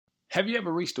Have you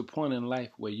ever reached a point in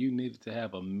life where you needed to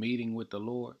have a meeting with the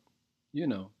Lord? You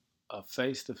know, a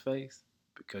face to face,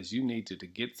 because you needed to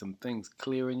get some things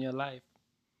clear in your life?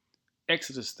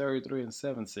 Exodus 33 and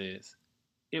 7 says,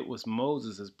 "It was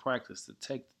Moses' practice to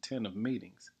take the tent of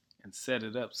meetings and set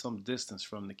it up some distance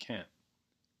from the camp.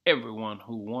 Everyone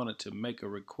who wanted to make a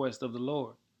request of the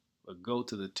Lord would go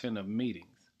to the tent of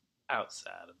meetings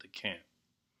outside of the camp."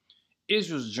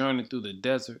 Israel's journey through the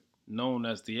desert, known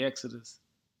as the Exodus,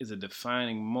 is a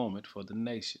defining moment for the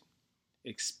nation.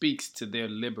 It speaks to their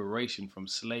liberation from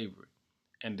slavery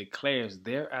and declares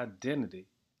their identity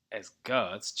as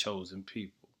God's chosen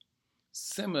people.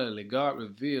 Similarly, God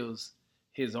reveals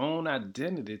his own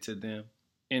identity to them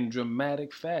in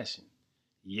dramatic fashion.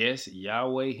 Yes,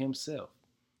 Yahweh himself,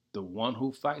 the one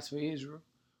who fights for Israel,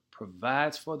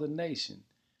 provides for the nation,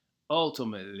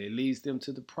 ultimately leads them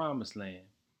to the promised land,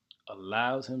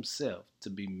 allows himself to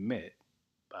be met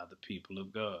by the people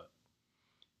of God.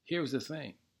 Here's the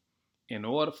thing. In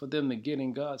order for them to get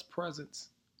in God's presence,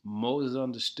 Moses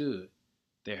understood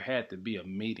there had to be a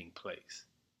meeting place.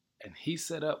 And he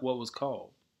set up what was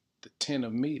called the tent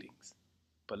of meetings.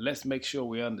 But let's make sure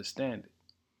we understand it.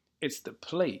 It's the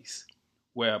place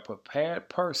where a prepared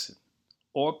person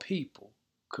or people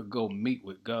could go meet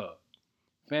with God.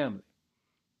 Family,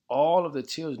 all of the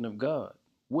children of God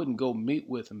wouldn't go meet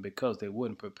with him because they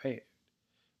weren't prepared.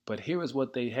 But here is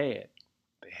what they had.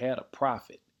 They had a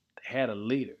prophet. They had a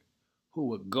leader who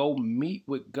would go meet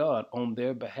with God on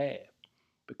their behalf,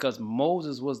 because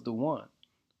Moses was the one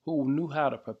who knew how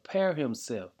to prepare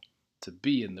himself to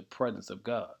be in the presence of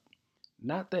God.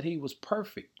 Not that he was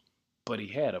perfect, but he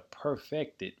had a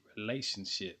perfected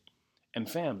relationship. And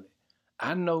family,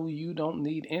 I know you don't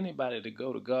need anybody to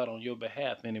go to God on your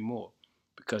behalf anymore,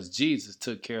 because Jesus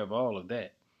took care of all of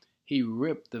that. He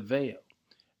ripped the veil.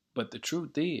 But the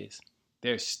truth is,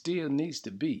 there still needs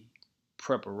to be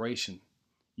preparation.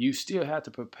 You still have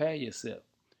to prepare yourself.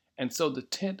 And so the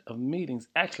tent of meetings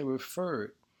actually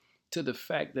referred to the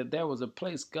fact that there was a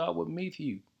place God would meet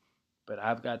you. But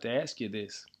I've got to ask you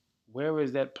this. Where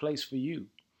is that place for you?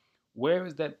 Where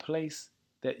is that place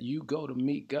that you go to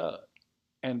meet God?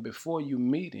 And before you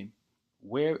meet him,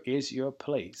 where is your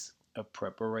place of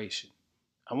preparation?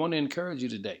 I want to encourage you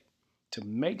today to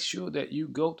make sure that you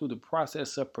go through the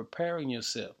process of preparing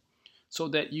yourself so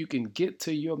that you can get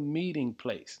to your meeting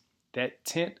place, that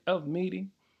tent of meeting,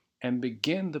 and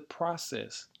begin the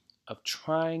process of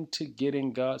trying to get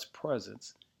in God's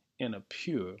presence in a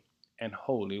pure and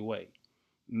holy way.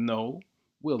 No,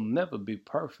 we'll never be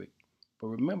perfect, but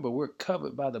remember, we're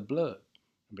covered by the blood.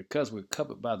 And because we're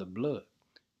covered by the blood,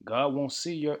 God won't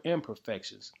see your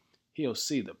imperfections. He'll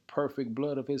see the perfect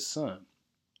blood of his son.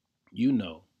 You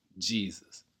know,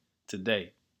 Jesus.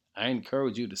 Today, I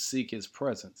encourage you to seek his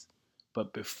presence.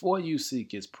 But before you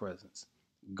seek his presence,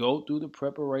 go through the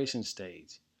preparation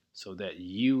stage so that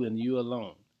you and you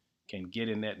alone can get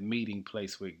in that meeting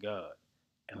place with God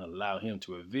and allow him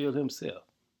to reveal himself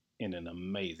in an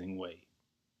amazing way.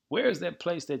 Where is that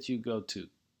place that you go to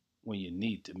when you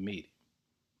need to meet him?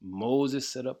 Moses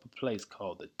set up a place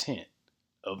called the tent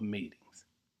of meetings.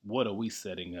 What are we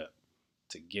setting up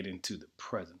to get into the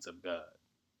presence of God?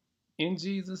 In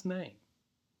Jesus' name,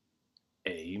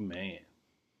 amen.